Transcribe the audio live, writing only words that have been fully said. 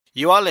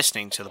You are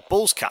listening to the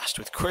Bullscast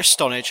with Chris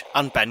Stonage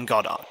and Ben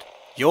Goddard,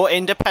 your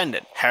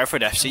independent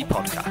Hereford FC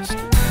podcast.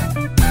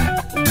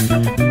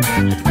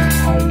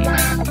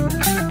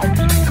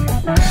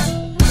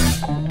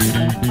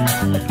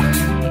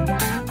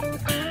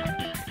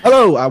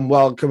 Hello and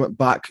welcome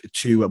back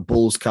to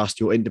Bullscast,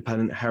 your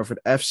independent Hereford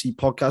FC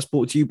podcast,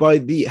 brought to you by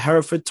the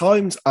Hereford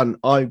Times. And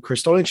I'm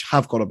Chris Stonage,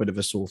 have got a bit of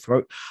a sore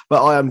throat,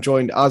 but I am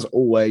joined as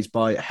always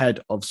by Head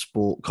of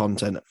Sport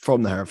Content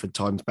from the Hereford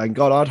Times, Ben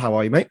Goddard. How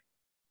are you, mate?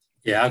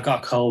 Yeah, I've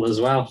got a cold as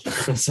well.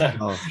 So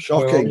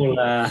shocking.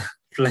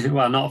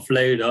 We're all, not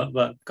flued up,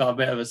 but got a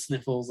bit of a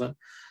sniffles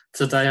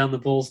today on the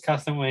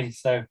Bullscast, haven't we?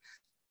 So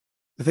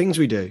the things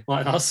we do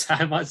might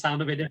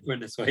sound a bit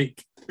different this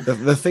week.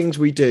 The things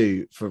we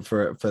do for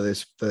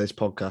this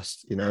podcast,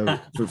 you know,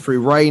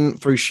 through rain,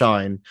 through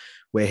shine,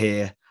 we're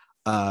here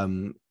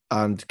and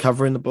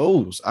covering the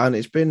Bulls, and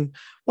it's been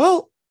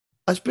a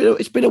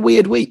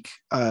weird week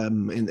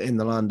in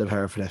the land of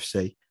Hereford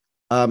FC.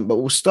 But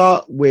we'll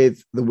start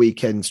with the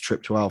weekend's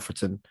trip to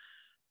Alfreton.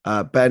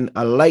 Ben,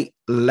 a late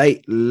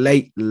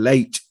equaliser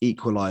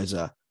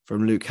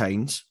from Luke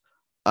Haynes.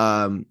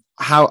 How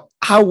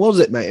was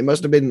it, mate? It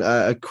must have been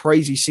a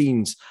crazy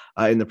scenes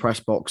in the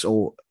press box,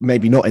 or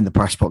maybe not in the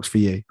press box for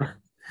you.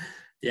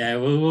 Yeah,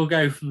 we'll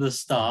go from the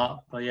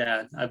start. But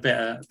yeah, a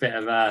bit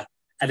of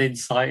an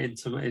insight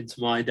into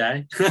my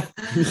day.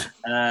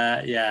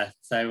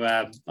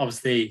 So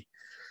obviously,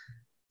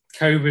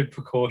 COVID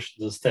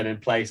precautions are still in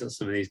place at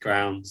some of these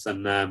grounds,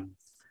 and I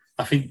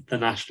think the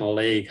National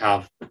League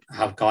have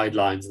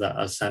guidelines that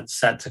are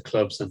set to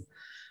clubs, and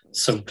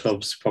some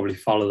clubs probably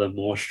follow them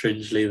more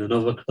stringently than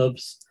other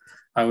clubs,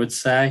 I would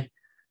say.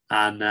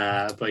 And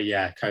but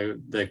yeah,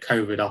 the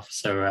COVID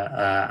officer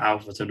at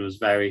Alfreton was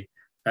very,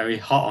 very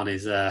hot on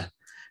his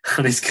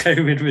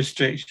COVID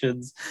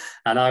restrictions,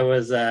 and I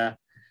was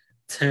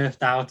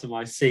turfed out of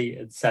my seat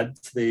and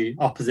sent to the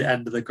opposite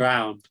end of the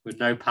ground with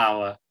no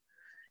power,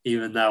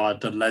 even though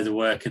I'd done loads of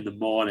work in the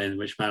morning,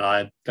 which meant I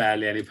had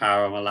barely any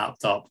power on my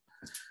laptop.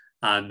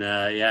 And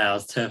I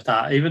was turfed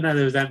out. Even though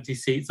there was empty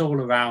seats all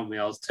around me,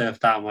 I was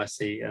turfed out of my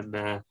seat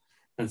and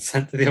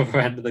sent to the other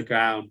end of the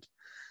ground.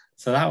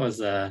 So that was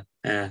a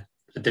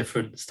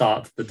different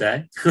start to the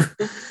day.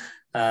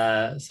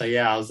 I was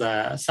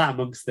sat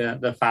amongst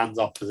the fans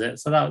opposite,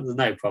 so that was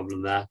no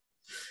problem there.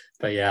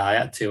 But yeah, I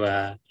had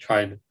to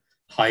try and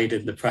hide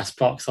in the press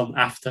box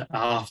after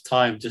half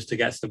time just to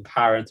get some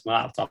power into my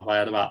laptop. I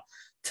had about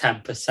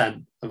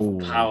 10% of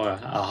power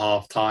at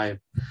half time,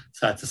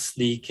 so I had to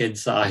sneak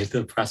inside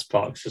the press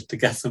box just to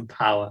get some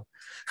power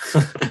for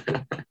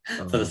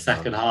the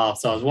second half.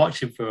 So I was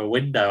watching through a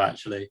window.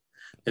 Actually,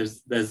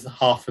 there's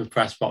half of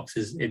press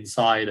boxes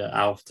inside at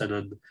Alfreton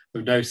and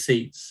with no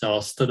seats, so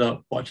I stood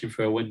up watching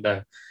through a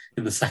window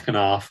in the second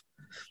half.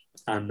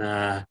 And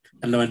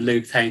when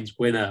Luke Haynes'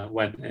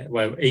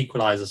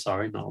 equaliser,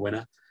 sorry, not a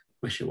winner,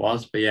 wish it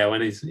was, but yeah,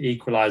 when his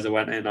equaliser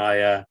went in,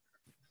 I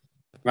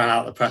ran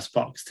out the press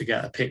box to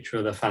get a picture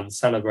of the fans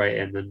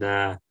celebrating,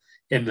 and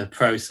in the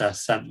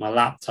process sent my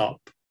laptop.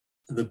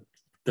 The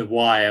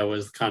wire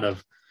was kind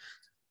of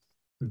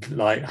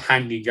like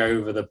hanging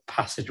over the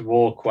passage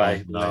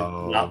walkway, my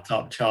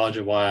laptop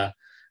charger wire,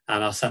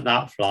 and I sent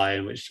that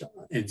flying, which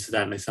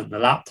incidentally sent the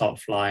laptop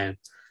flying.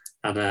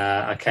 And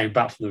I came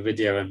back from the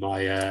video and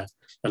my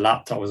the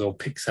laptop was all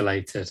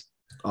pixelated.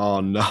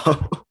 Oh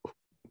no.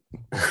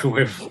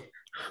 with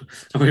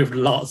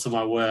lots of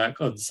my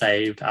work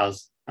unsaved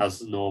as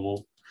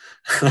normal,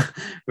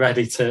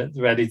 ready to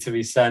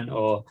be sent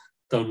or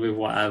done with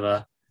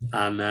whatever.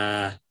 And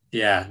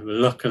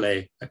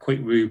luckily a quick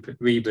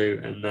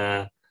reboot and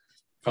I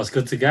was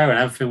good to go, and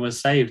everything was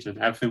saved and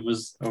everything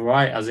was all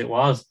right as it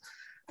was,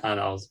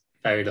 and I was a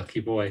very lucky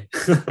boy.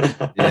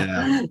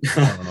 Yeah.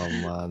 Oh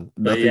man,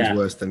 nothing's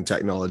worse than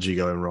technology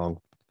going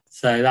wrong.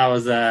 So that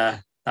was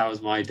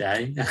my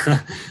day.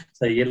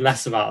 So you get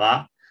less about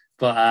that,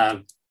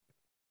 but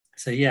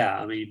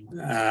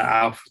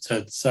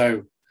Alfreton.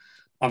 So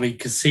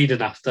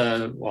conceding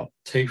after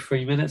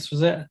 2-3 minutes,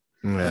 was it?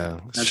 Yeah.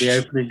 And the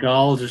opening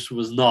goal just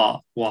was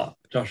not what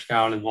Josh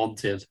Cowling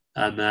wanted,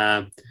 and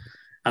then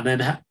I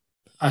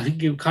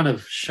think it kind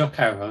of shook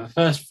over. The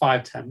first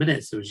 5-10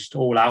 minutes, it was just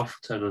all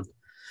Alfreton,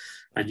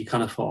 and you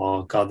kind of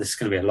thought, oh god, this is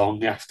going to be a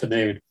long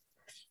afternoon.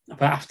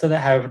 But after they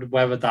had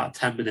weathered that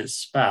 10-minute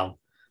spell,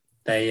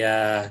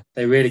 they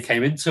really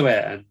came into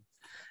it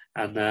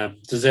and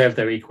deserved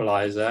their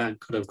equaliser and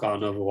could have got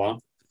another one.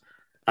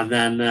 And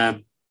then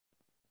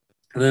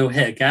they were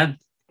hit again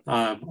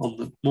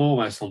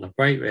almost on the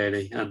break,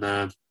 really.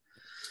 And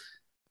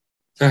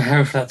so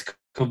Hereford had to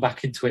come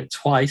back into it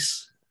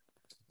twice.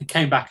 It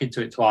came back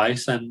into it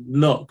twice and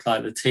looked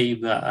like the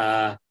team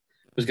that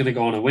was going to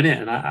go on and win it.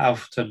 And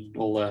Alfreton,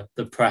 all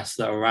the press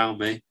that were around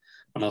me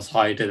when I was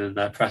hiding in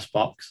their press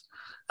box,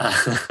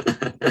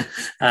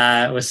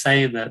 was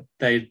saying that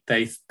they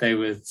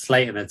were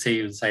slating their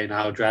team and saying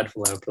how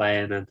dreadful they were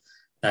playing, and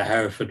that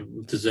Hereford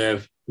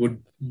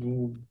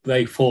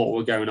they thought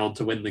were going on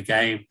to win the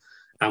game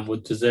and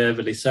would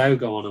deservedly so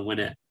go on and win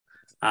it.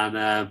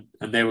 And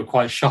they were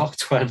quite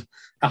shocked when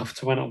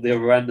Alfreton went up the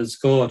other end and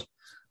scored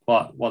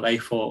what they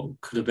thought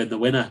could have been the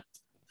winner,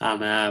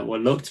 and were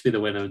looked to be the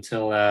winner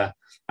until a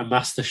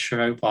master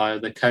stroke by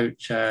the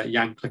coach,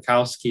 Jan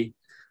Klakowski,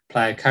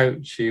 player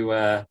coach,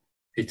 who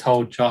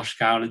told Josh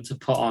Gowling to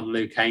put on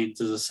Luke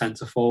Haynes as a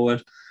centre forward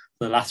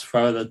for the last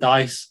throw of the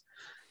dice,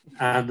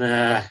 and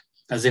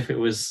as if it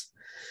was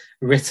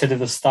written in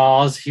the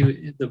stars,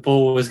 the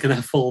ball was going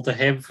to fall to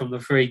him from the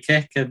free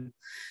kick, and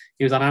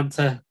he was on hand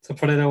to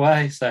put it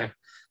away. So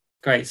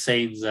great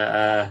scenes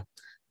in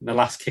the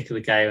last kick of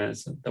the game.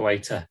 It's the way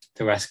to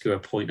rescue a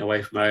point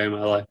away from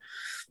home.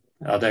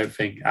 I don't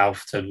think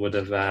Alfreton would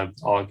have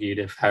argued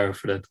if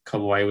Hereford had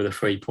come away with the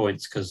 3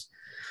 points, because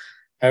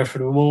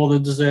Hereford were more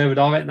than deserved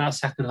of it in that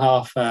second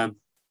half.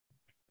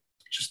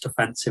 Just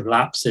defensive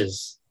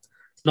lapses,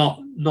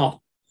 not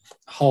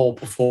whole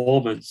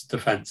performance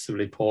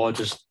defensively poor,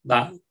 just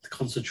that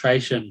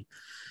concentration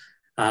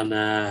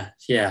and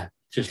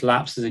just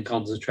lapses in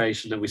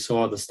concentration that we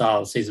saw at the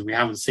start of the season we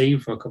haven't seen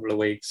for a couple of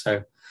weeks. So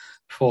I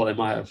thought they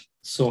might have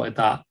sorted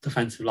that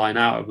defensive line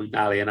out of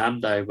McNally and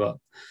Ando, but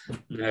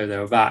no, they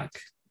were back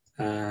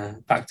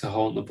to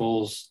haunt the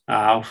Bulls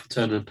at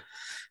Alfreton, and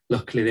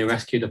luckily they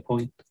rescued a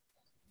point.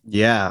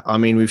 Yeah, I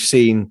mean, we've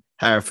seen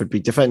Hereford be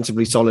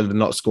defensively solid and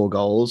not score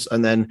goals,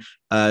 and then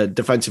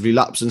defensively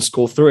lapse and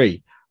score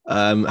 3.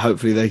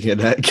 Hopefully they can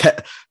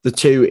get the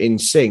 2 in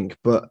sync.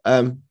 But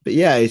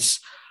yeah, it's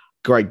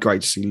great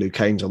to see Luke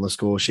Haynes on the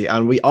score sheet,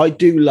 and I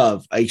do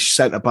love a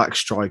centre back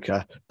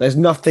striker. There's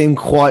nothing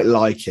quite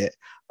like it,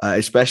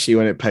 especially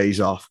when it pays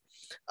off.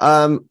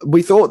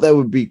 We thought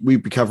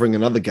we'd be covering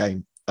another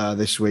game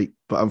this week,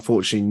 but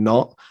unfortunately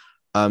not.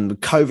 The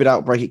COVID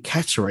outbreak at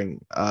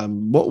Kettering.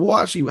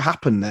 What actually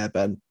happened there,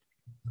 Ben?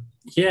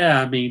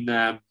 Yeah, I mean,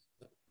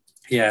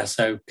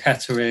 so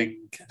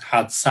Kettering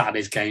had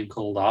Saturday's game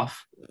called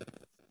off.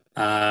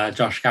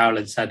 Josh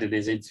Gowling said in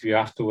his interview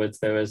afterwards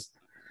there was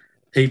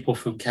people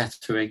from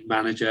Kettering,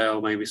 manager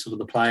or maybe some of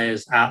the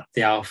players at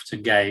the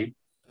Alfreton game.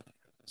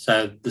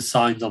 So the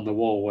signs on the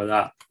wall were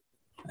that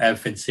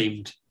everything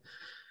seemed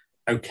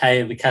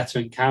okay in the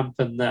Kettering camp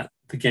and that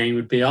the game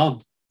would be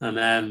on. And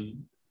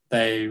then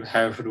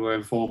Hereford were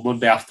informed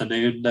Monday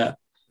afternoon that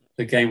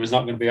the game was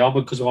not going to be on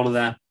because one of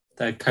their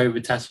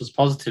COVID tests was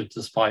positive,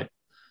 despite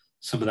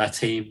some of their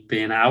team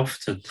being at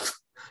Alfreton.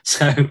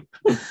 So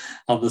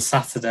on the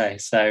Saturday,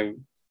 so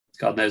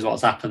God knows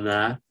what's happened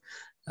there.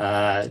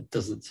 It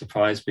doesn't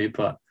surprise me,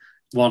 but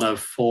one of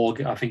 4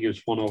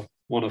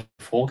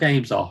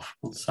 games off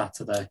on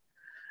Saturday,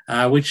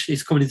 which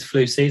is coming into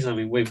flu season. I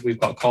mean, we've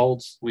got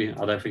colds. I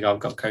don't think I've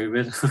got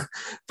COVID,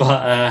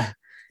 but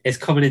it's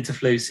coming into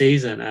flu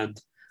season, and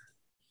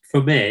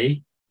for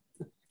me,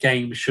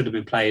 games should have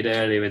been played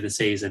earlier in the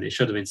season. It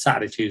should have been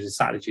Saturday,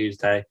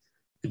 Tuesday,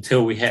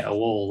 until we hit a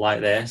wall like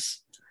this.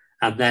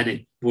 And then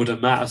it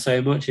wouldn't matter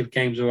so much if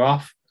games were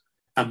off,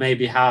 and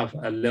maybe have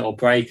a little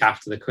break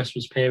after the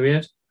Christmas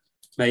period.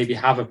 Maybe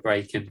have a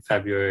break in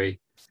February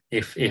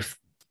if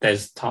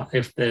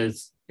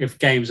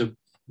games are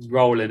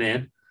rolling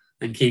in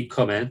and keep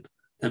coming,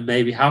 then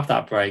maybe have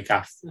that break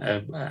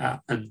after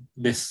and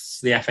miss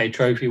the FA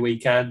Trophy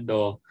weekend,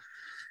 or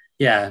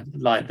there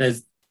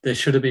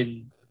should have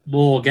been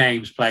more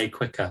games played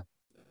quicker.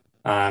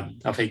 I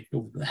think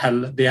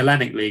the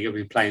Hellenic League have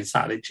been playing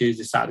Saturday,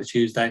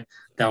 Tuesday.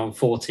 They're on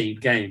 14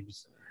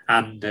 games,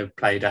 and they've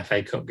played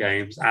FA Cup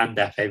games and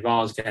FA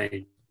Vars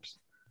games.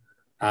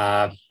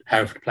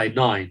 Hereford played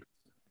 9.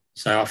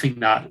 So I think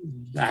that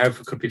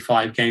Hereford could be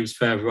 5 games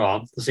further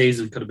on. The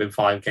season could have been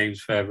 5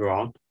 games further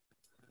on,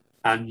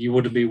 and you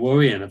wouldn't be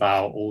worrying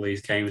about all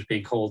these games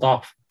being called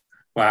off.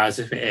 Whereas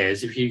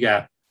if you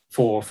get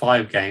 4 or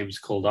 5 games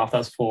called off,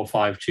 that's 4 or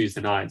 5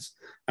 Tuesday nights.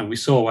 And we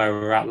saw where we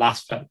were at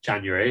last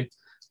January.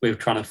 We were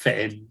trying to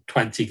fit in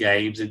 20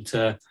 games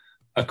into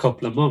a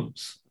couple of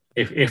months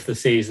if the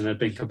season had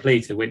been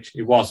completed, which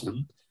it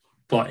wasn't.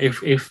 But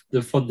if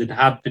the funding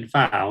had been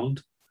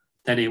found,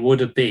 then it would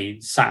have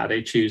been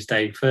Saturday,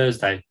 Tuesday,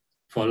 Thursday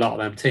for a lot of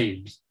them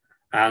teams.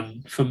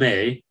 And for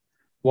me,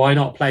 why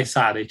not play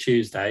Saturday,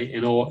 Tuesday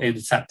in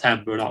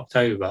September and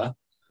October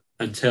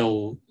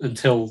until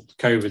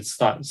COVID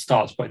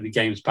starts putting the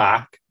games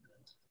back?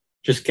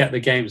 Just get the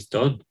games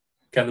done,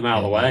 get them out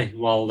of the way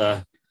while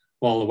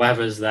the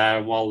weather's there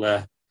and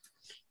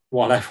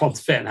while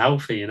everyone's fit and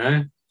healthy. You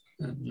know,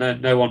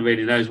 no one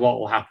really knows what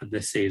will happen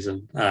this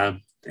season.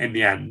 In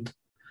the end,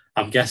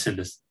 I'm guessing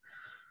this.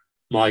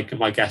 My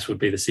guess would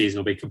be the season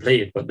will be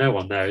completed, but no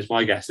one knows.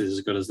 My guess is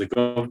as good as the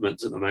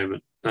government's at the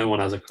moment. No one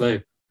has a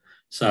clue.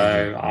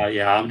 So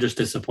I'm just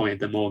disappointed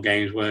that more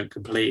games weren't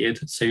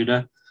completed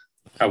sooner,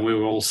 and we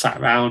were all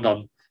sat around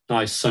on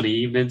nice sunny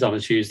evenings on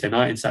a Tuesday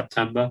night in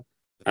September,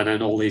 and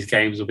then all these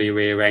games will be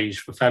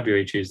rearranged for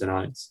February Tuesday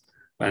nights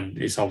when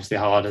it's obviously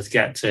harder to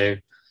get to.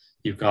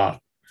 You've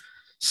got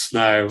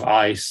snow,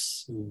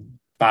 ice,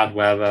 bad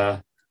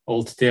weather,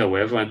 all to deal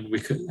with, when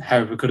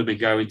Hereford could have been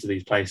going to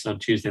these places on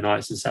Tuesday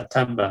nights in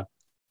September.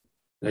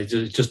 It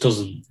just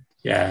doesn't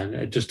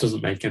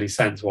make any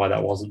sense why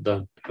that wasn't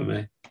done for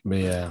me.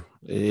 Yeah,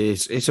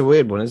 it's a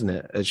weird one, isn't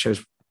it? It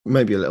shows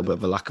maybe a little bit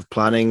of a lack of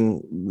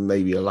planning,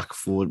 maybe a lack of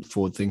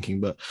forward thinking,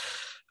 but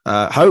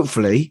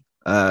hopefully,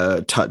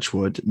 touch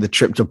wood, the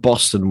trip to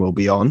Boston will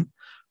be on.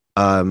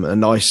 A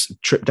nice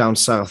trip down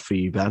south for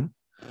you, Ben.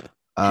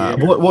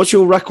 What's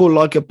your record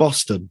like at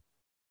Boston?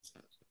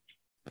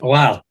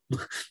 Well,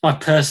 my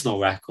personal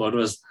record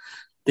was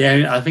the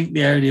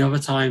only other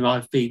time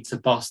I've been to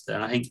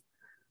Boston. I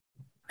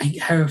think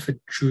Hereford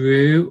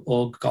drew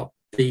or got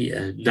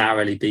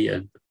narrowly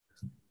beaten.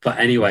 But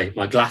anyway,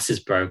 my glasses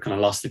broke and I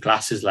lost the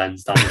glasses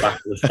lens down the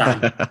back of the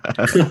stand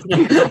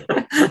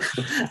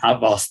at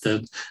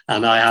Boston.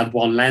 And I had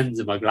one lens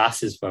in my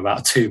glasses for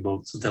about 2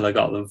 months until I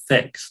got them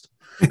fixed.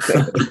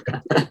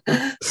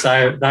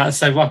 So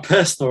my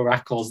personal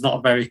record's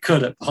not very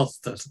good at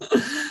Boston,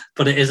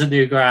 but it is a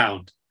new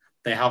ground.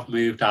 They have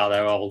moved out of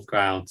their old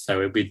ground, so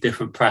it'll be a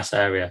different press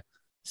area.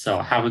 So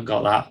I haven't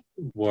got that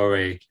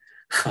worry.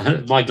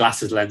 My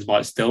glasses lens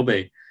might still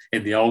be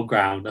in the old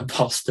ground at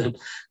Boston.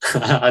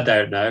 I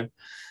don't know.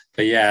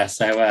 But yeah,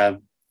 so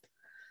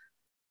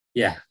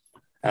it'd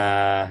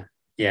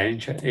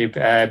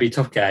be a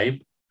tough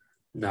game.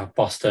 No,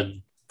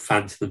 Boston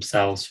fancy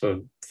themselves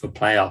for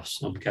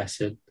playoffs, I'm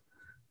guessing.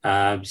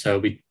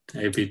 So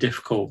it'd be a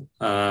difficult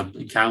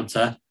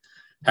encounter.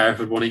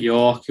 Hereford won at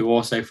York, who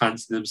also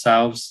fancy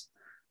themselves.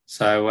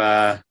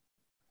 So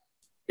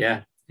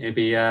it'd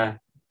be a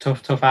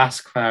tough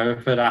ask for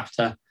Hereford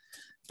after.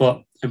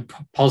 But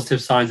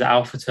positive signs at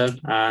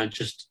Alfreton,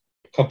 just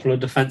a couple of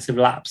defensive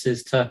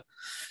lapses to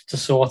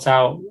sort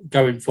out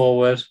going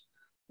forward,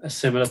 a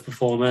similar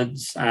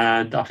performance,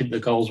 and I think the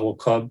goals will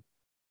come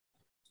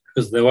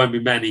because there won't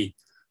be many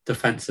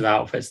defensive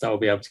outfits that will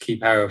be able to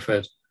keep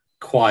Hereford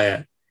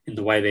quiet in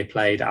the way they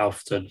played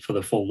Alfreton for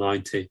the full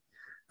 90.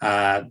 There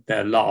are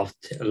a lot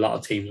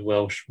of teams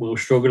will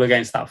struggle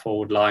against that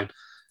forward line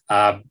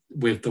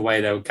with the way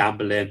they were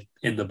gambling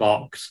in the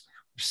box,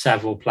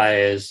 several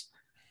players.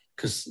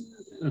 Because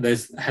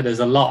there's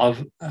a lot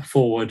of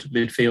forward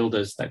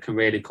midfielders that can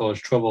really cause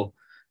trouble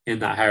in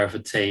that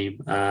Hereford team,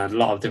 and a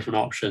lot of different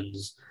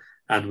options.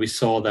 And we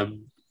saw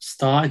them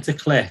starting to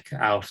click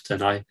out.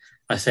 And I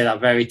say that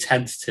very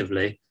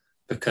tentatively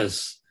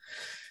because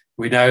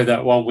we know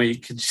that 1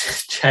 week can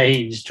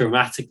change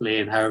dramatically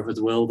in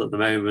Hereford's world at the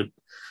moment.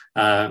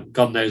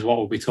 God knows what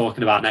we'll be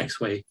talking about next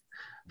week.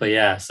 But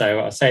yeah,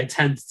 so I say it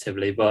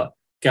tentatively, but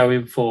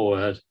going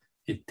forward,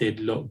 it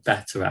did look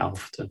better at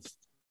Alfreton.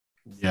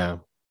 Yeah.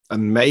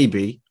 And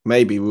maybe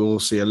we will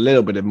see a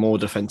little bit of more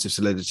defensive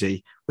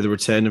solidity with the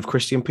return of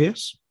Christian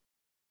Pearce.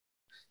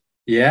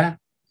 Yeah.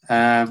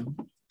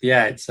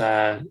 It's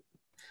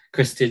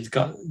Christian's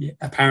got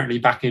apparently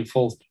back in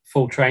full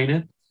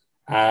training.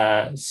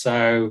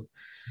 So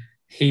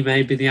he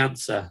may be the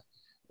answer.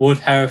 Would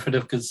Hereford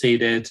have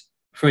conceded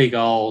 3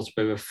 goals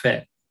with a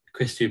fit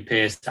Christian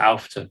Pearce to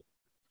Alfreton?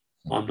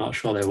 I'm not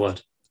sure they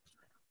would.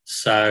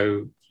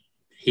 So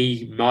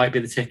he might be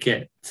the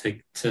ticket to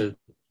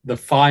the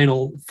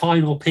final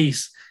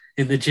piece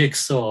in the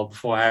jigsaw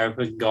before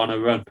Hereford can go on a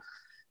run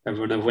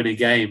of winning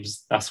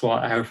games. That's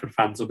what Hereford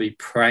fans will be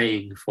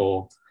praying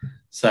for.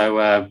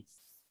 So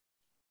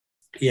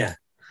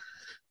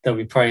they'll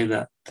be praying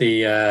that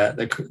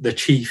the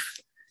chief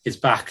is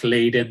back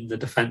leading the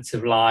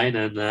defensive line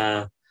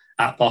and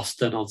at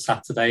Boston on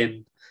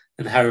Saturday,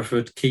 and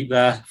Hereford keep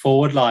their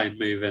forward line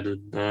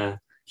moving and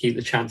keep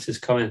the chances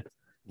coming.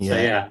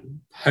 So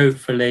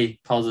hopefully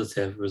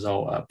positive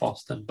result at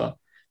Boston, but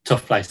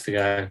tough place to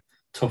go,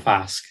 tough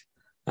ask.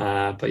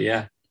 But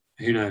yeah,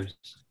 who knows?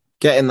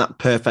 Getting that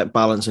perfect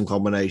balance and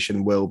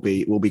combination will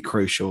be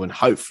crucial, and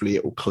hopefully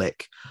it will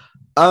click.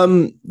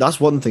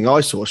 That's one thing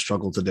I sort of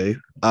struggle to do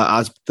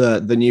as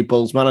the new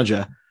Bulls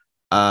manager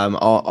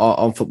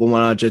on Football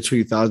Manager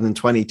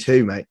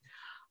 2022, mate.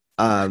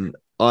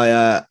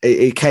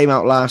 It came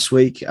out last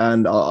week,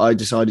 and I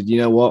decided, you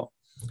know what,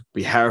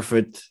 be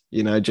Hereford,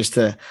 just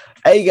to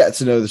get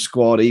to know the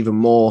squad even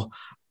more.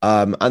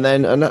 And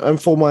then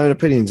and form my own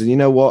opinions. And you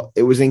know what?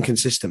 It was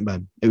inconsistent,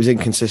 man. It was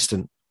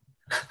inconsistent.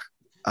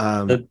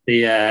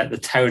 The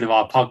tone of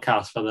our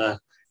podcast for the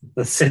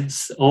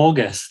since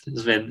August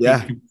has been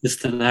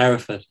inconsistent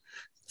Hereford.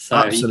 So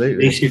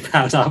absolutely, you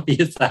found out for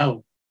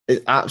yourself.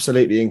 It's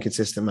absolutely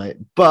inconsistent, mate.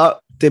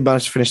 But did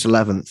manage to finish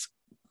 11th.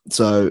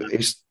 So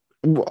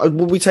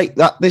will we take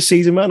that this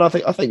season, man? I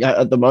think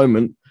at the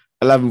moment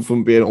 11th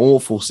wouldn't be an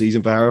awful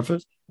season for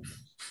Hereford.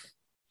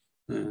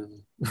 See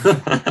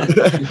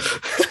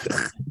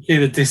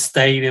the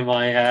disdain in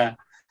my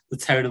the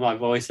tone of my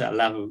voice at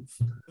 11th.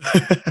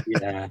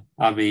 Yeah,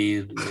 I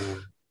mean,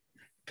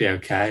 be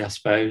okay, I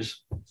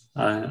suppose.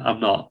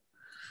 I'm not.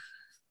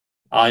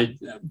 A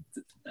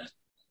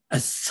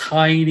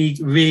tiny,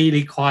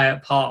 really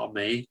quiet part of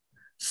me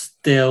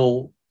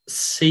still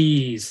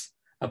sees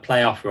a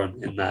playoff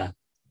run in there,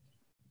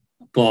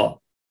 but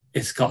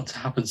it's got to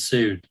happen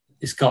soon.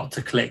 It's got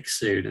to click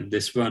soon, and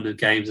this run of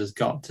games has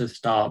got to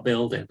start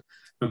building.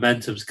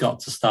 Momentum's got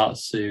to start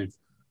soon,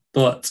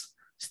 but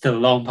still a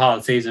long part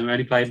of the season. We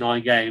only played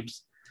 9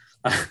 games.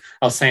 I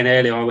was saying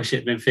earlier, I wish it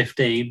had been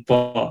 15,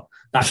 but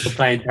that's for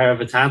playing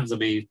Hereford's hands. I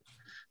mean,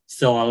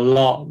 still a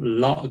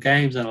lot of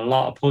games and a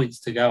lot of points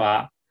to go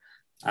at.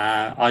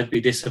 I'd be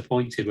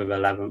disappointed with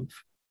 11th,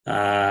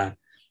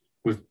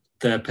 with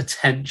the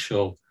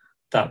potential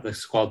that the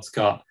squad's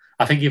got.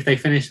 I think if they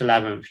finished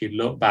 11th, you'd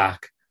look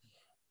back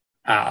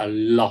at a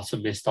lot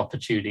of missed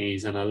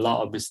opportunities and a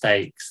lot of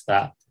mistakes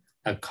that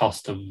have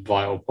cost them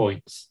vital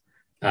points.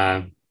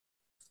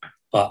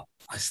 But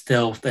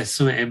there's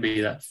something in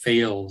me that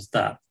feels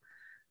that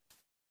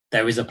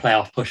there is a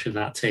playoff push in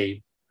that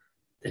team.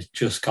 It's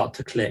just got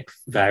to click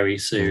very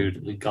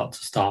soon and got to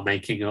start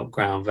making up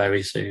ground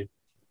very soon.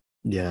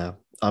 Yeah,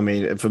 I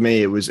mean, for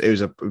me,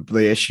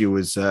 the issue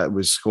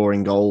was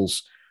scoring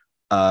goals.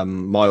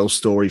 Miles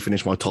Story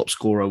finished my top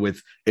scorer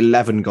with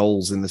 11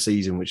 goals in the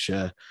season, which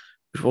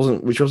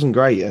wasn't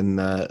great,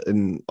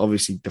 and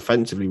obviously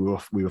defensively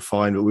we were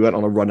fine, but we went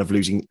on a run of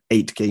losing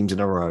 8 games in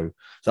a row.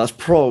 So that's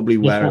probably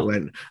where it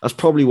went. That's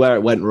probably where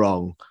it went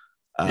wrong.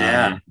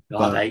 God,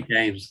 8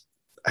 games.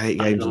 8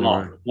 games in a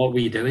row. What were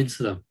you doing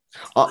to them?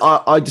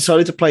 I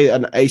decided to play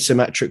an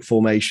asymmetric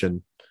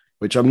formation,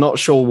 which I'm not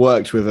sure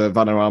worked with a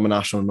Vanarama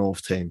National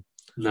North team.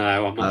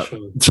 No, I'm not sure.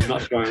 I'm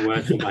not sure it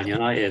worked with Man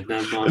United.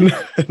 Never mind.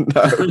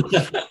 No,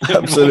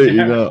 absolutely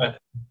not.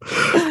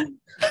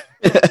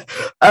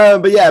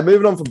 But yeah,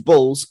 moving on from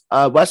Bulls,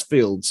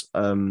 Westfields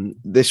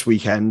this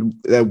weekend,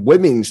 their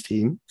women's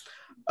team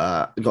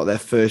got their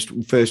first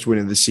win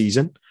of the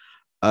season.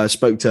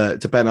 Spoke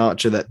to Ben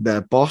Archer,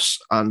 their boss,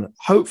 and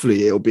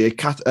hopefully it'll be a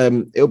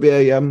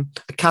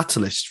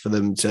catalyst for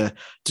them to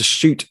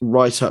shoot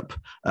right up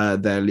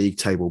their league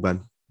table,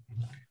 Ben.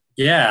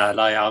 Yeah,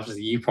 like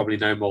obviously you probably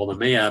know more than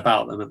me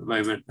about them at the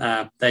moment.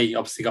 They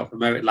obviously got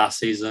promoted last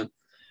season.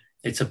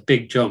 It's a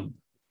big jump.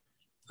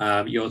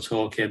 You're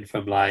talking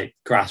from like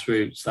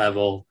grassroots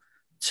level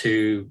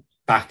to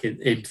back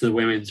into the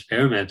women's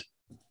pyramid.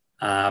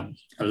 A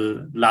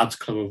lads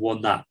club have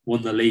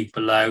won the league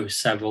below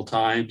several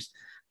times,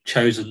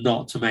 chosen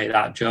not to make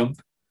that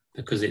jump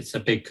because it's a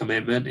big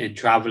commitment in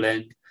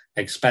traveling,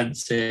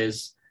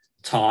 expenses,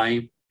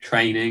 time,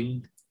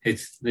 training.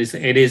 It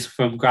is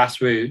from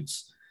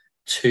grassroots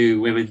to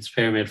women's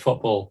pyramid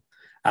football,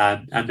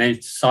 and they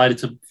decided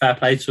to fair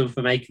play to them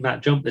for making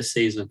that jump this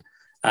season.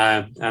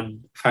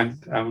 And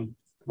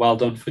well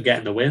done for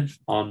getting the win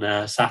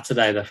on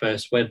Saturday, their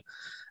first win.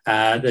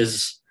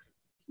 There's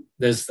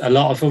a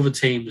lot of other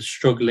teams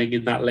struggling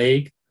in that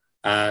league,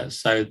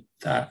 so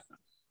that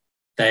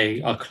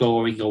they are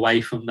clawing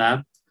away from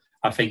them.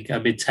 I think a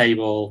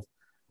mid-table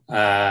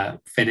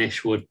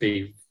finish would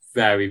be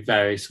very,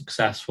 very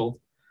successful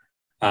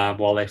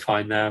while they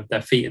find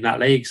their feet in that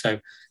league. So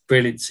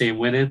brilliant to see them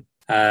winning,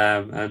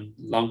 and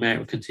long may it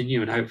will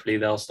continue, and hopefully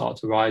they'll start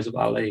to rise up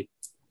that league.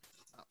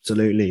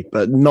 Absolutely,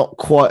 but not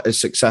quite as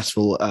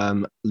successful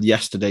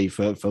yesterday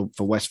for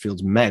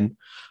Westfield's men.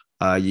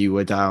 You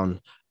were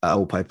down at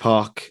Allplay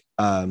Park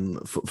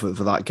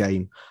for that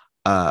game.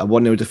 A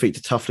 1-0 defeat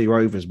to Tuffley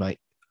Rovers, mate.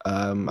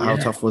 How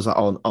tough was that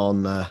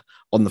on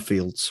the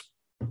fields?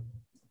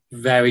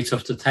 Very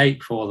tough to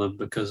take for them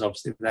because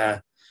obviously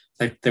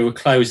they were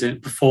closing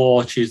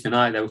before Tuesday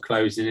night. They were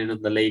closing in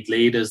on the league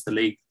leaders.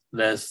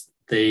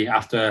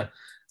 After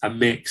a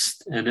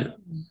mixed and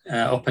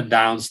up and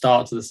down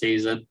start to the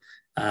season,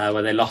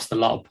 where they lost a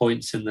lot of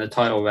points in the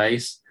title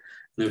race,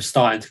 they were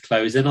starting to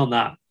close in on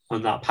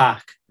that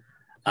pack.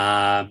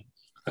 A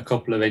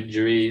couple of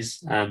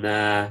injuries and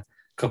a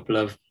couple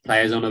of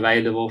players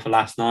unavailable for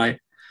last night,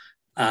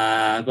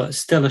 but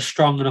still a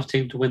strong enough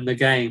team to win the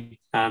game.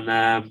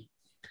 And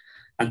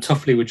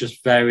Tuffley were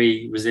just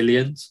very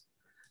resilient.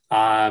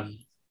 I'm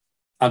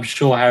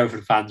sure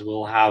Hereford fans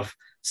will have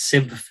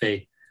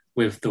sympathy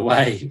with the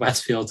way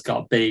Westfield's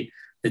got beat.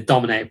 They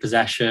dominated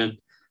possession.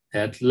 They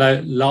had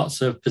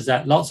lots of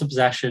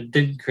possession,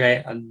 didn't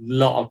create a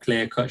lot of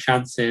clear-cut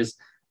chances,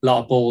 a lot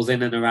of balls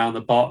in and around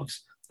the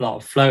box, a lot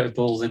of floated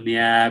balls in the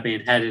air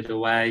being headed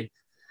away,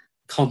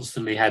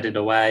 constantly headed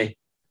away.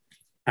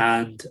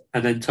 And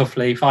then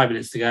Tuffley, 5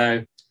 minutes to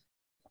go,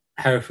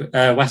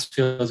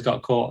 Westfield's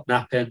got caught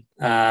napping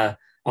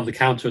on the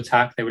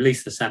counter-attack. They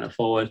released the centre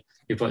forward,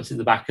 who puts it in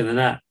the back of the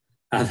net,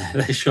 and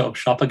they shut up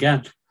shop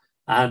again.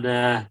 And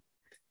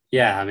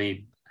I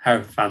mean,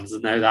 Hereford fans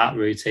know that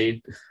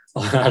routine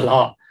a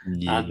lot.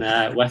 Yeah.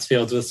 And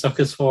Westfield were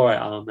suckers for it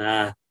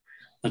on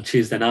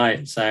Tuesday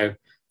night. So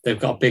they've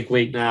got a big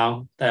week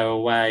now. They're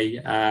away.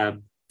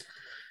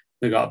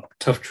 They've got a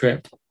tough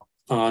trip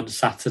on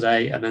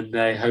Saturday, and then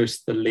they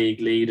host the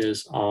league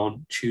leaders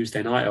on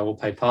Tuesday night at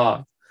Allplay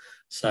Park.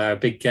 So a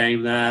big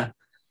game there.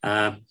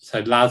 So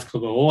Lads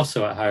Club are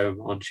also at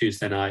home on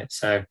Tuesday night.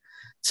 So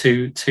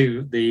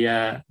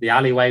the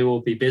alleyway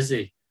will be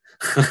busy.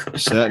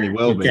 Certainly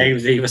will be.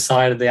 Games either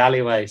side of the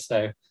alleyway.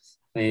 So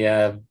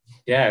it'll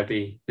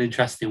be an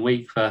interesting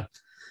week for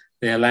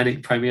the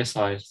Hellenic Premier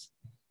side.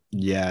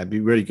 Yeah, it'd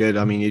be really good.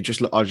 I mean,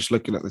 I'm just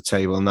looking at the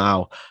table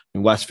now.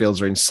 And Westfields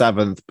are in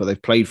 7th, but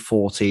they've played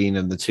 14,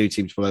 and the 2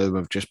 teams below them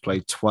have just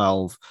played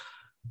 12.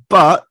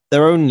 But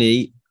they're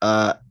only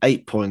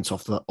 8 points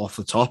off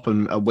the top,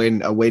 and a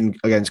win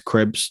against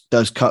Cribs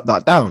does cut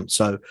that down.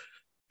 So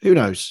who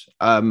knows?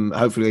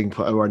 Hopefully they can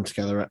put a run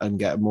together and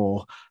get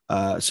more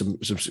some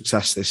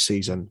success this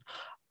season.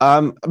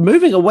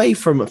 Moving away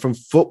from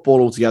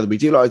football altogether, we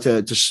do like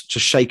to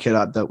shake it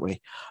up, don't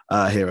we?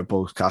 Here at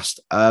Bullscast,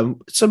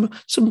 some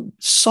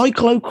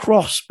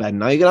cyclocross, Ben.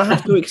 Now you're gonna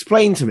have to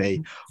explain to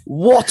me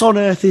what on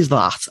earth is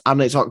that,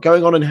 and it's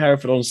going on in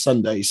Hereford on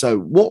Sunday. So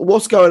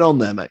what's going on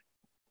there, mate?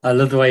 I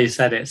love the way you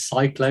said it,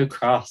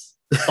 cyclocross.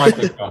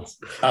 Cyclocross.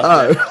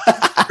 Oh.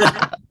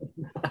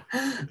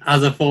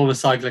 As a former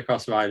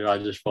cyclocross rider, I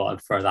just thought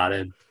I'd throw that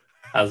in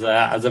as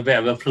a bit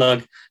of a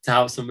plug to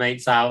help some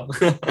mates out.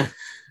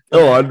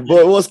 Go on,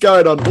 what's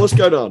going on? What's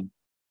going on?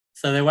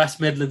 So the West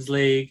Midlands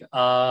League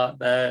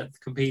they're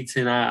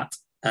competing at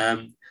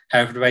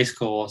Hereford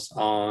Racecourse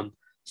on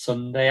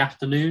Sunday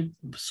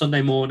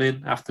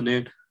morning,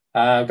 afternoon.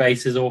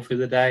 Races all through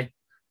the day.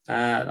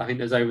 I think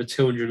there's over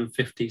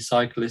 250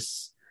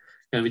 cyclists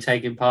going to be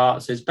taking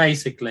part. So it's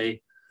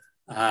basically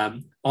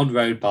on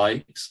road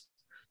bikes.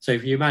 So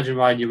if you imagine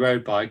riding your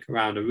road bike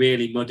around a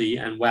really muddy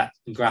and wet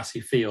and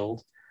grassy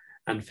field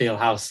and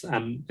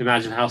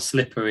imagine how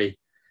slippery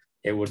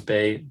it would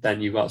be, then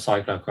you've got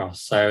cyclocross.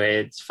 So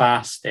it's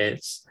fast,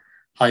 it's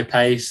high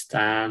paced,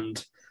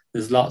 and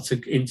there's lots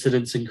of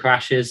incidents and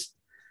crashes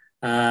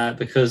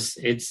because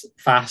it's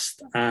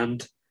fast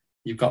and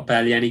you've got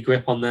barely any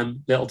grip on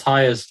them little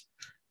tires.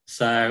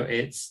 So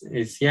it's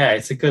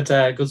a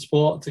good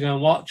sport to go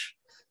and watch.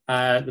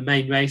 The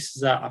main race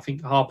is at I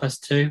think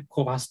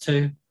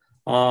 2:15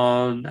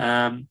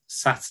 on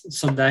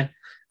Sunday,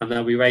 and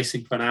they'll be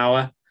racing for an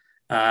hour.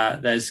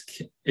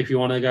 If you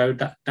want to go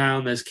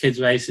down, there's kids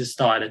races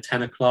starting at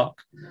 10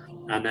 o'clock,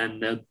 and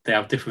then they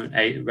have different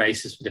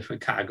races for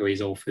different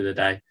categories all through the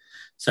day.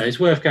 So it's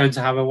worth going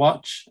to have a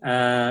watch.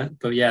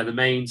 But yeah, the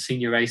main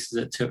senior races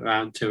at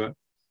around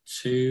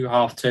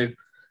 2:30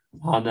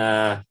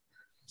 on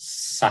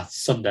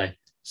Sunday.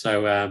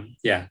 So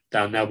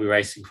down they'll be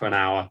racing for an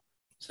hour.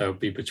 So it'll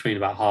be between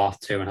about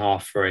 2:30 and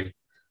 3:30,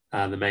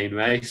 the main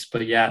race.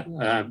 But yeah,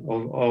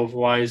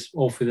 otherwise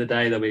all through the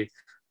day there'll be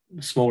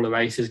smaller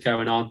races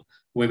going on.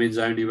 Women's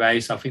only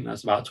race, I think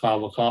that's about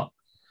 12 o'clock.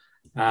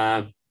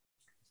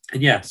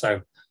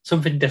 So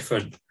something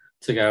different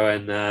to go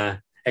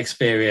and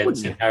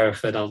experience in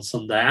Hereford on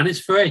Sunday, and it's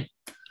free.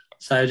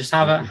 So just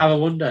have a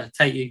wander.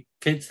 Take your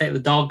kids, take the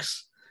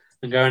dogs,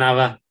 and go and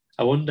have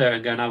a wander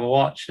and go and have a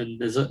watch. And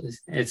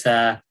it's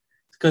a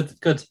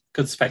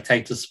good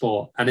spectator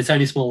sport, and it's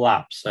only small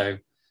laps, so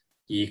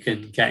you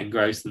can get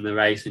engrossed in the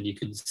race and you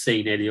can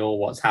see nearly all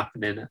what's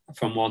happening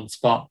from one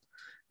spot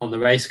on the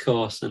race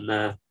course,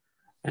 and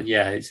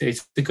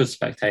it's a good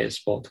spectator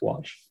sport to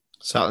watch.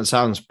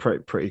 Sounds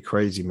pretty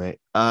crazy, mate.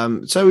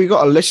 So we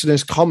got a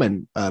listener's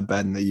comment,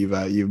 Ben, that you've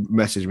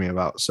messaged me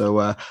about.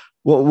 So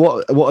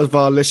what have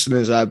our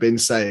listeners been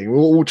saying?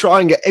 We'll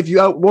try and get. If you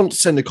want to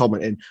send a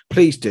comment in,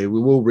 please do.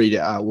 We will read it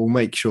out. We'll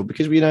make sure,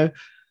 because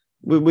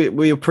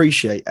we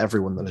appreciate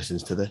everyone that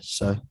listens to this.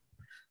 So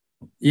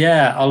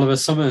yeah, Oliver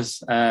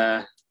Summers,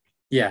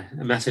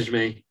 messaged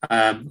me.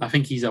 I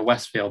think he's a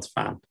Westfield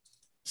fan.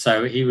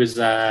 So he was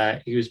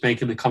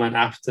making the comment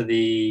after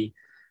the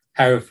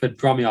Hereford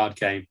Bromyard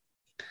game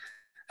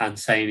and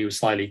saying he was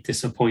slightly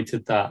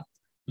disappointed that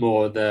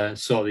more of the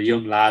sort of the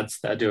young lads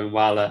that are doing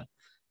well at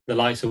the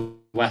likes of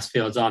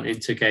Westfields aren't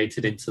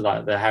integrated into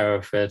like the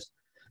Hereford,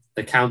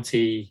 the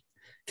county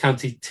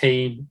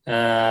team.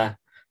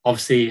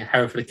 Obviously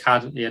Hereford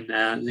Academy,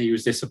 and he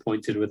was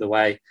disappointed with the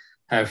way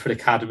Hereford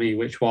Academy,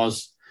 which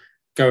was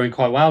going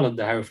quite well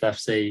under Hereford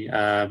FC,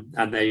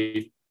 and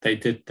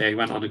they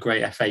went on a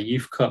great FA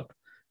Youth Cup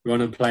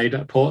run and played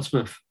at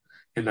Portsmouth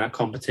in that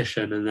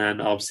competition, and then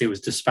obviously it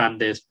was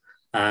disbanded.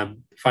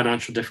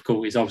 Financial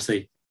difficulties,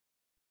 obviously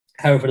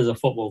Hereford as a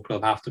football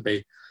club have to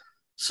be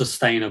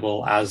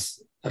sustainable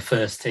as a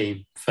first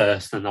team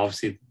first, and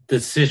obviously the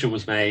decision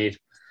was made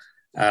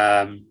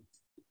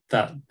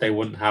that they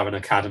wouldn't have an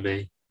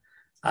academy.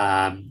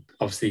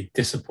 Obviously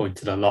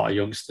disappointed a lot of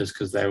youngsters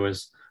because there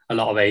was a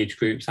lot of age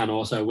groups and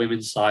also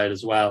women's side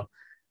as well,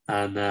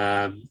 and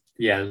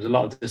there's a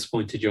lot of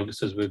disappointed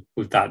youngsters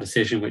with that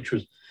decision, which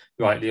was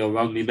rightly or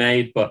wrongly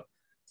made, but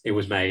it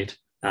was made.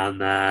 And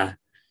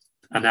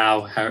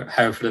now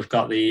Hereford have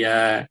got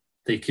the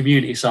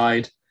community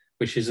side,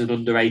 which is an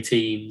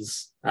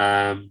under-18s,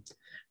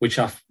 which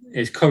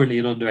is currently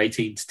an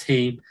under-18s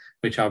team,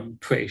 which I'm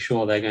pretty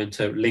sure they're going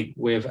to link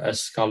with a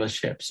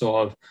scholarship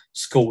sort of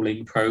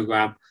schooling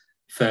program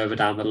further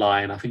down the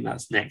line. I think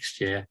that's next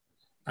year.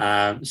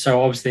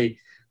 So obviously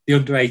the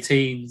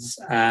under-18s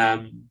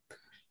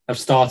have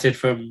started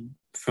from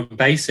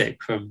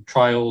basic, from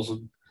trials,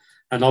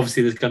 and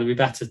obviously there's going to be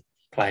better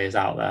players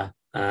out there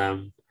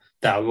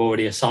that are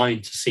already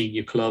assigned to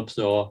senior clubs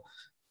or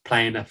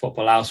playing their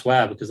football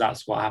elsewhere, because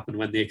that's what happened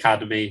when the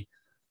academy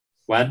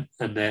went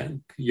and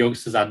the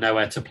youngsters had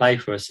nowhere to play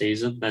for a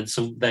season. Then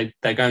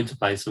they're going to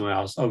play somewhere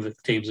else. Other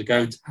teams are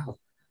going to have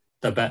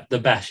the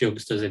best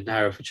youngsters in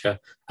Herefordshire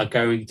are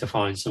going to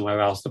find somewhere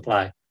else to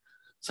play.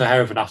 So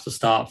Hereford have to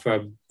start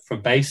from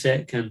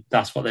basic, and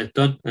that's what they've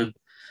done. And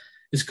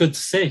it's good to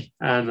see.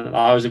 And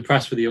I was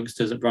impressed with the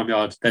youngsters at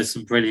Bromyard. There's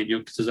some brilliant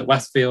youngsters at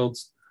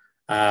Westfields,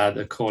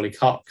 the Corley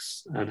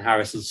Cox and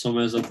Harrison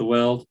Summers of the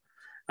world,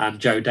 and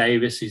Joe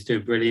Davis, who's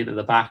doing brilliant at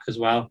the back as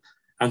well,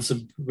 and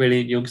some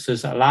brilliant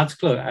youngsters at Lads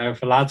Club,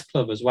 Hereford Lads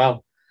Club as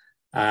well.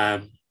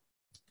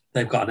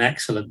 They've got an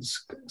excellent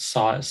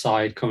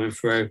side coming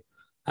through,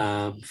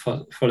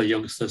 full of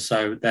youngsters,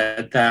 so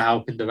they're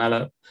helping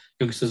develop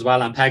youngsters as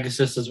well, and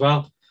Pegasus as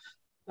well.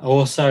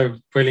 Also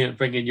brilliant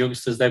bringing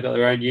youngsters. They've got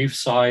their own youth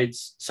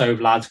sides, so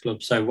have Lads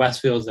Club, so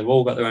Westfields, they've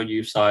all got their own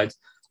youth sides,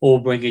 all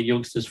bringing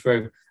youngsters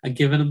through and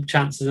giving them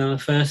chances in the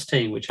first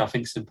team, which I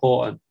think is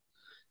important.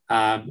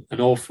 And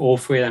all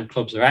three of them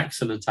clubs are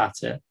excellent at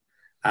it.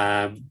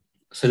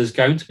 So there's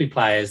going to be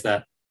players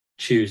that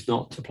choose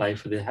not to play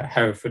for the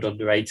Hereford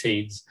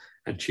under-18s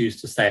and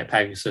choose to stay at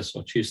Pegasus,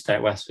 or choose to stay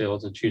at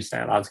Westfields and choose to stay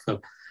at Lads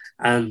Club.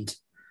 And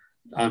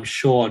I'm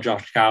sure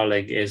Josh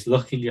Gowling is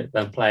looking at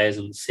them players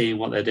and seeing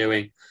what they're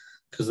doing,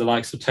 because the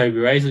likes of Toby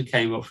Raisin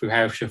came up through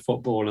Herefordshire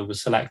football and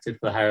was selected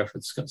for the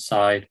Hereford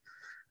side.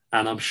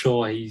 And I'm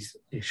sure he's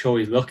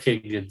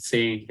looking and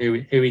seeing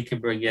who he can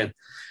bring in.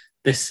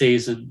 This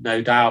season,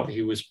 no doubt,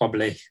 he was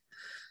probably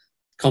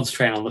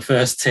concentrating on the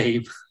first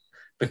team,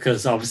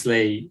 because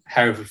obviously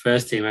Hereford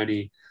first team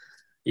only,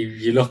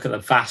 you look at the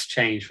vast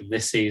change from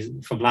this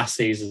season, from last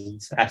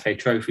season's FA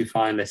Trophy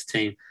finalist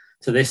team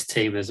to this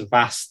team. There's a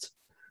vast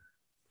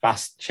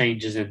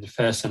changes in the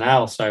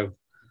personnel. So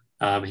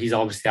he's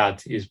obviously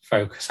had his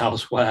focus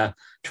elsewhere,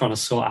 trying to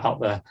sort out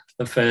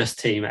the first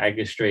team at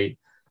Edgar Street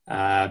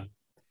in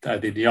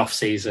the off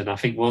season. I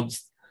think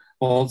once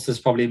there's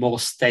probably a more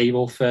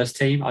stable first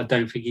team, I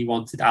don't think he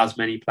wanted as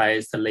many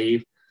players to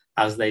leave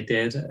as they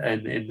did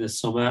in the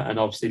summer, and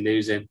obviously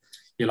losing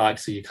your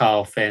likes of your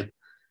Carl Finn,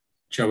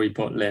 Joey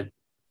Butlin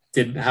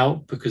didn't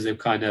help, because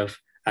they've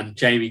and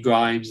Jamie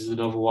Grimes is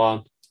another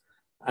one,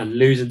 and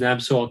losing them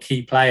sort of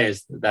key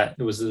players that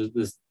was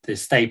the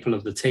staple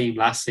of the team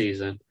last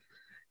season.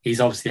 He's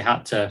obviously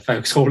had to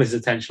focus all his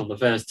attention on the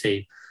first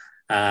team,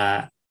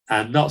 and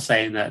not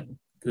saying that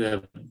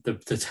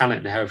the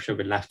talent in Herefordshire have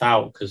been left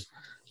out, because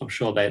I'm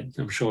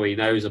sure he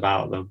knows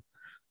about them.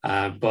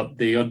 But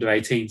the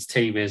under-18s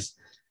team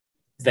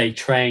they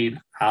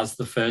train as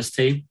the first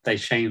team. They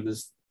train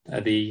as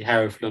the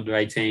Hereford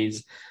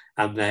under-18s,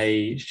 and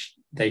they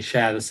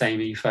share the same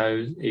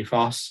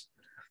ethos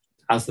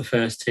as the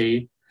first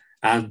team.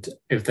 And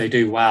if they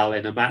do well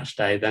in a match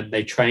day, then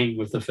they train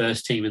with the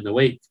first team in the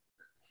week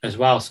as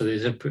well. So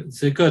it's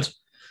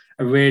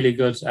a really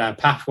good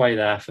pathway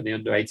there for the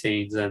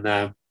under-18s,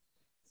 and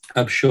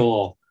I'm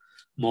sure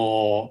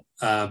more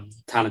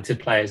talented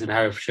players in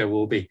Herefordshire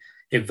will be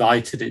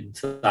invited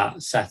into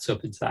that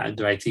setup, into that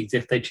under-18s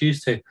if they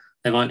choose to.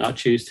 They might not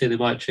choose to. They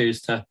might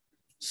choose to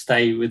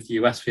stay with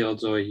your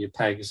Westfields or your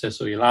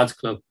Pegasus or your Lads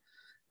Club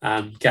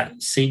and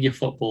get senior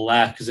football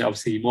there, because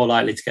obviously you're more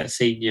likely to get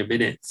senior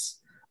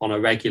minutes on a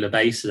regular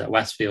basis at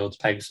Westfields,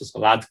 Pegasus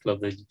or Lads Club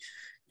than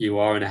you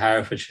are in a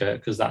Herefordshire,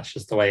 because that's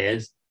just the way it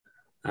is.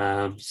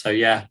 So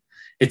yeah,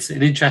 it's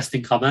an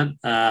interesting comment.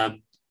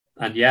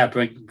 And yeah,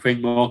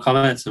 bring more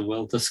comments and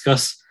we'll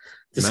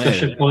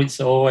discussion points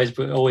are always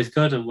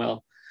good, and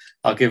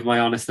I'll give my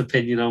honest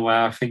opinion on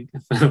where I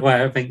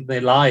think they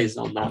lies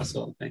on that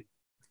sort of thing.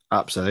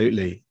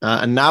 Absolutely.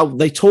 And now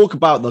they talk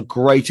about the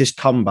greatest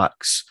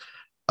comebacks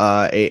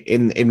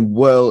in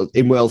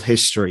world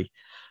history.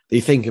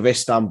 You think of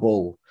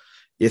Istanbul,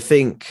 you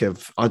think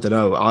of, I don't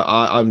know,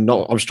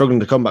 I'm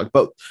struggling to come back,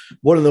 but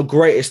one of the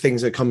greatest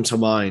things that come to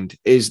mind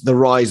is the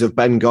rise of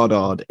Ben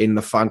Goddard in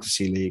the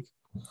Fantasy League.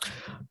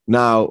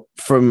 Now,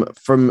 from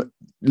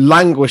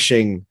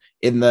languishing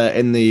in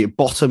the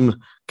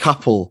bottom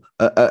couple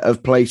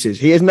of places,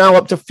 he is now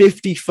up to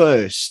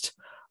 51st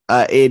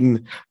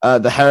in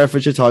the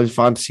Herefordshire Times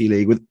Fantasy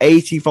League with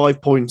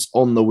 85 points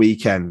on the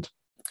weekend.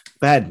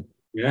 Ben,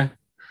 yeah,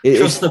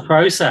 trust the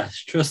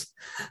process.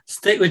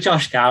 Stick with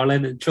Josh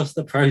Gowling and trust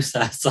the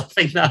process. I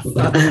think that's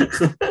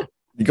that.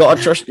 You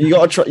gotta trust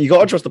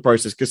the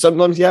process, because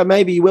sometimes,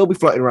 maybe you will be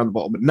floating around the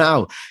bottom, but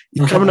now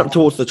you're coming up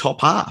towards the top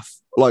half.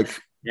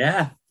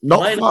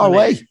 Not far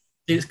away.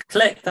 It's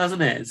clicked,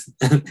 hasn't it?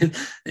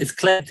 It's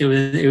clicked.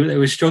 It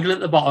was struggling at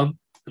the bottom,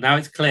 and now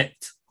it's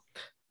clicked.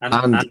 And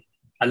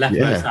I left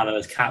Mo Salah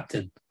as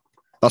captain.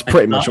 That's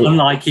pretty much all.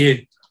 Unlike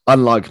you.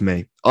 Unlike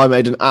me, I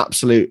made an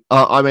absolute.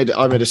 I made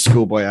a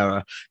schoolboy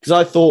error, because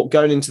I thought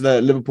going into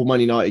the Liverpool Man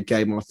United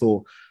game, I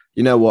thought,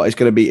 you know what, it's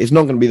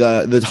not going to be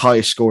the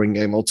highest scoring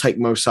game. I'll take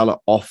Mo Salah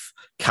off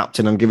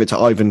captain and give it to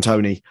Ivan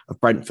Toney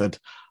of Brentford.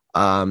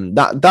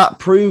 That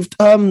proved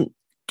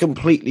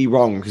completely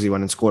wrong, because he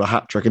went and scored a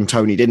hat-trick and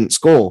Toney didn't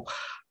score,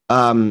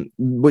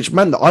 which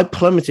meant that I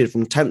plummeted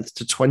from 10th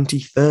to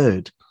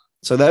 23rd.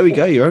 So there we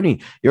go. You're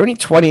only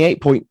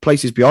 28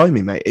 places behind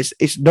me, mate.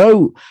 It's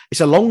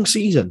a long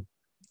season.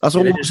 That's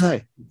all I'll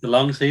say. It's a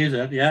long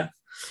season, yeah.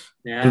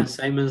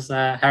 Same as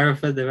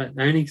Hereford. They're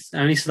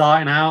only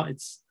starting out.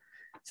 It's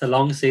a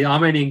long season.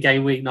 I'm only in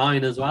game week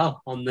 9 as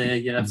well on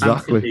the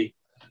fantasy league.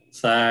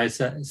 So it's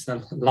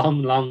a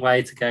long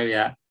way to go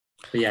yet.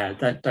 But yeah,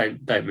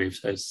 don't move.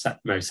 So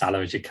Mo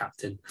Salah as your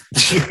captain.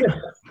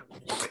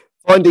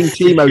 Finding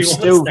Timo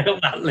still stay on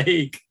that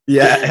league.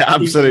 Yeah,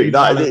 absolutely.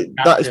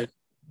 That is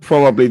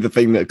probably the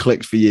thing that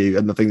clicked for you,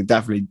 and the thing that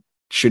definitely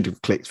should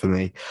have clicked for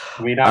me.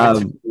 I mean,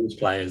 having two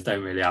players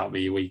don't really help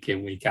me week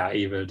in, week out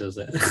either, does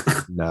it?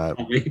 No,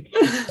 I mean,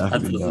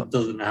 that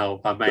doesn't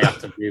help. I may have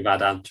to move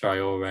Adama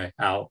Traore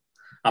out.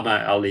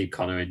 I'll leave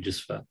Connor in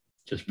just because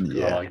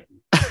I like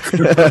him.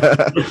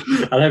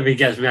 I don't think he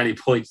gets me any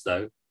points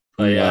though.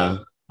 But yeah,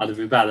 I'd have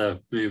been better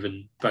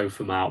moving both of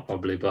them out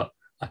probably, but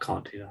I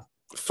can't do that.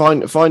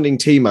 Finding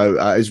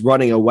Timo is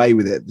running away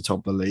with it at the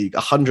top of the league,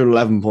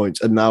 111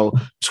 points, and now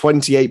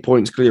 28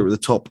 points clear at the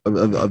top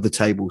of the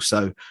table.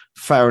 So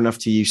fair enough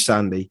to you,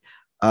 Sandy.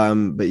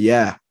 But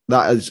yeah,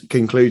 that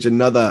concludes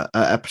another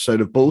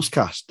episode of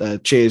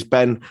Bullscast. Cheers,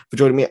 Ben, for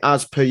joining me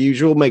as per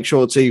usual. Make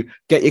sure to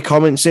get your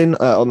comments in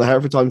on the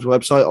Hereford Times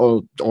website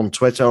or on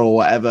Twitter or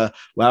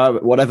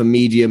whatever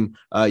medium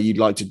you'd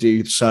like to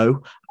do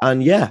so.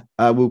 And yeah,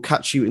 we'll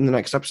catch you in the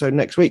next episode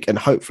next week, and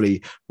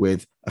hopefully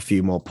with a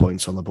few more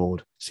points on the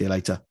board. See you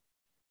later.